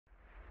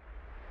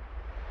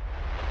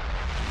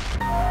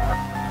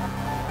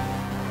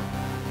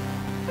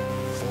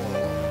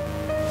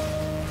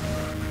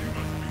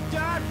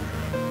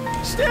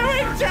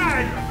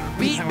Stewington!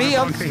 Be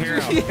on the hero.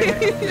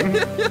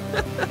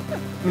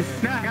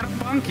 No, I gotta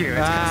bonk you. It's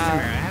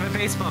customary. I have a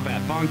baseball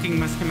bat. Bonking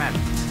must commence.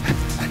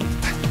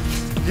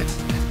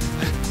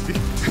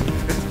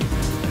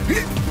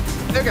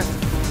 Okay.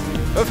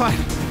 We're fine.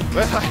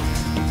 We're fine.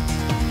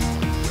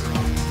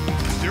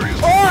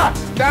 Seriously? Oh!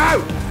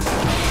 No!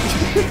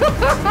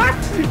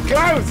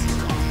 Close!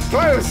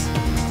 Close!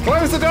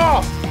 Close the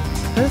door!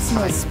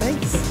 Personal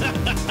space.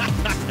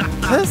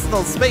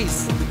 Personal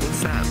space.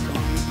 What's that?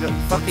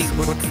 Fucking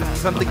What's that?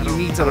 something you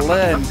need to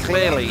learn,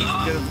 clearly.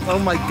 Oh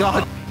my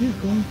god. Yeah,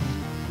 go on.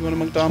 You want a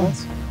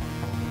McDonald's?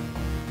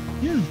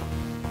 Yeah.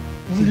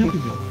 I want a Happy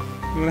Meal.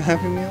 You want a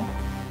Happy Meal?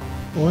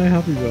 I want a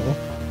Happy Meal.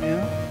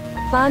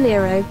 Yeah?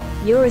 Farnero,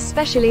 you're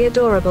especially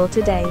adorable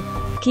today.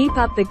 Keep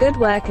up the good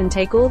work and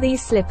take all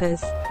these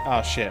slippers.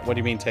 Oh shit, what do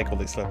you mean take all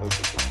these slippers?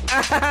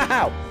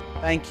 Ow!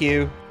 Thank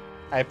you.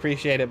 I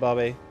appreciate it,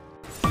 Bobby.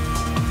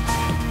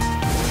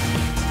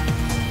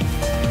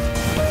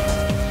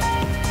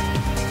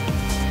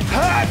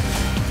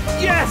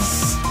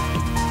 Yes!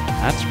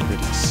 That's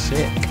pretty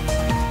sick.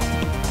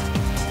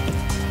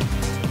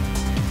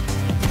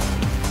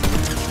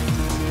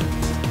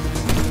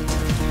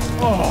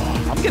 Oh,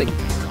 I'm getting...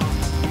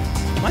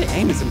 My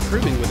aim is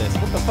improving with this.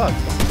 What the fuck?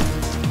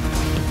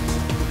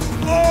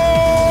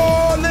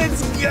 Oh,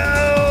 let's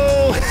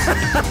go!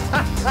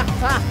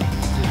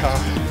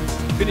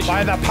 Finish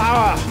by the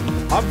power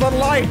of the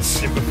light!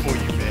 Before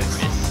you miss.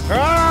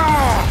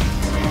 Ah!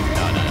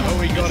 Oh,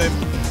 we got him.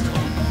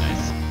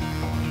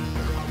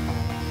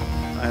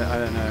 I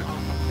don't know.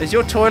 Is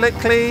your toilet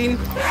clean?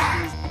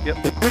 Yep.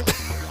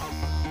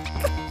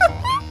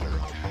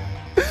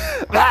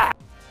 Ah!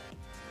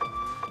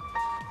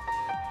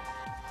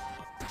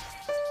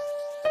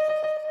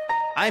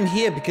 I'm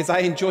here because I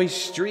enjoy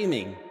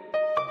streaming.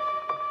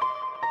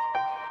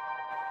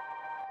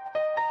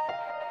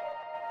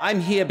 I'm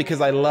here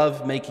because I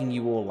love making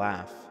you all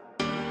laugh.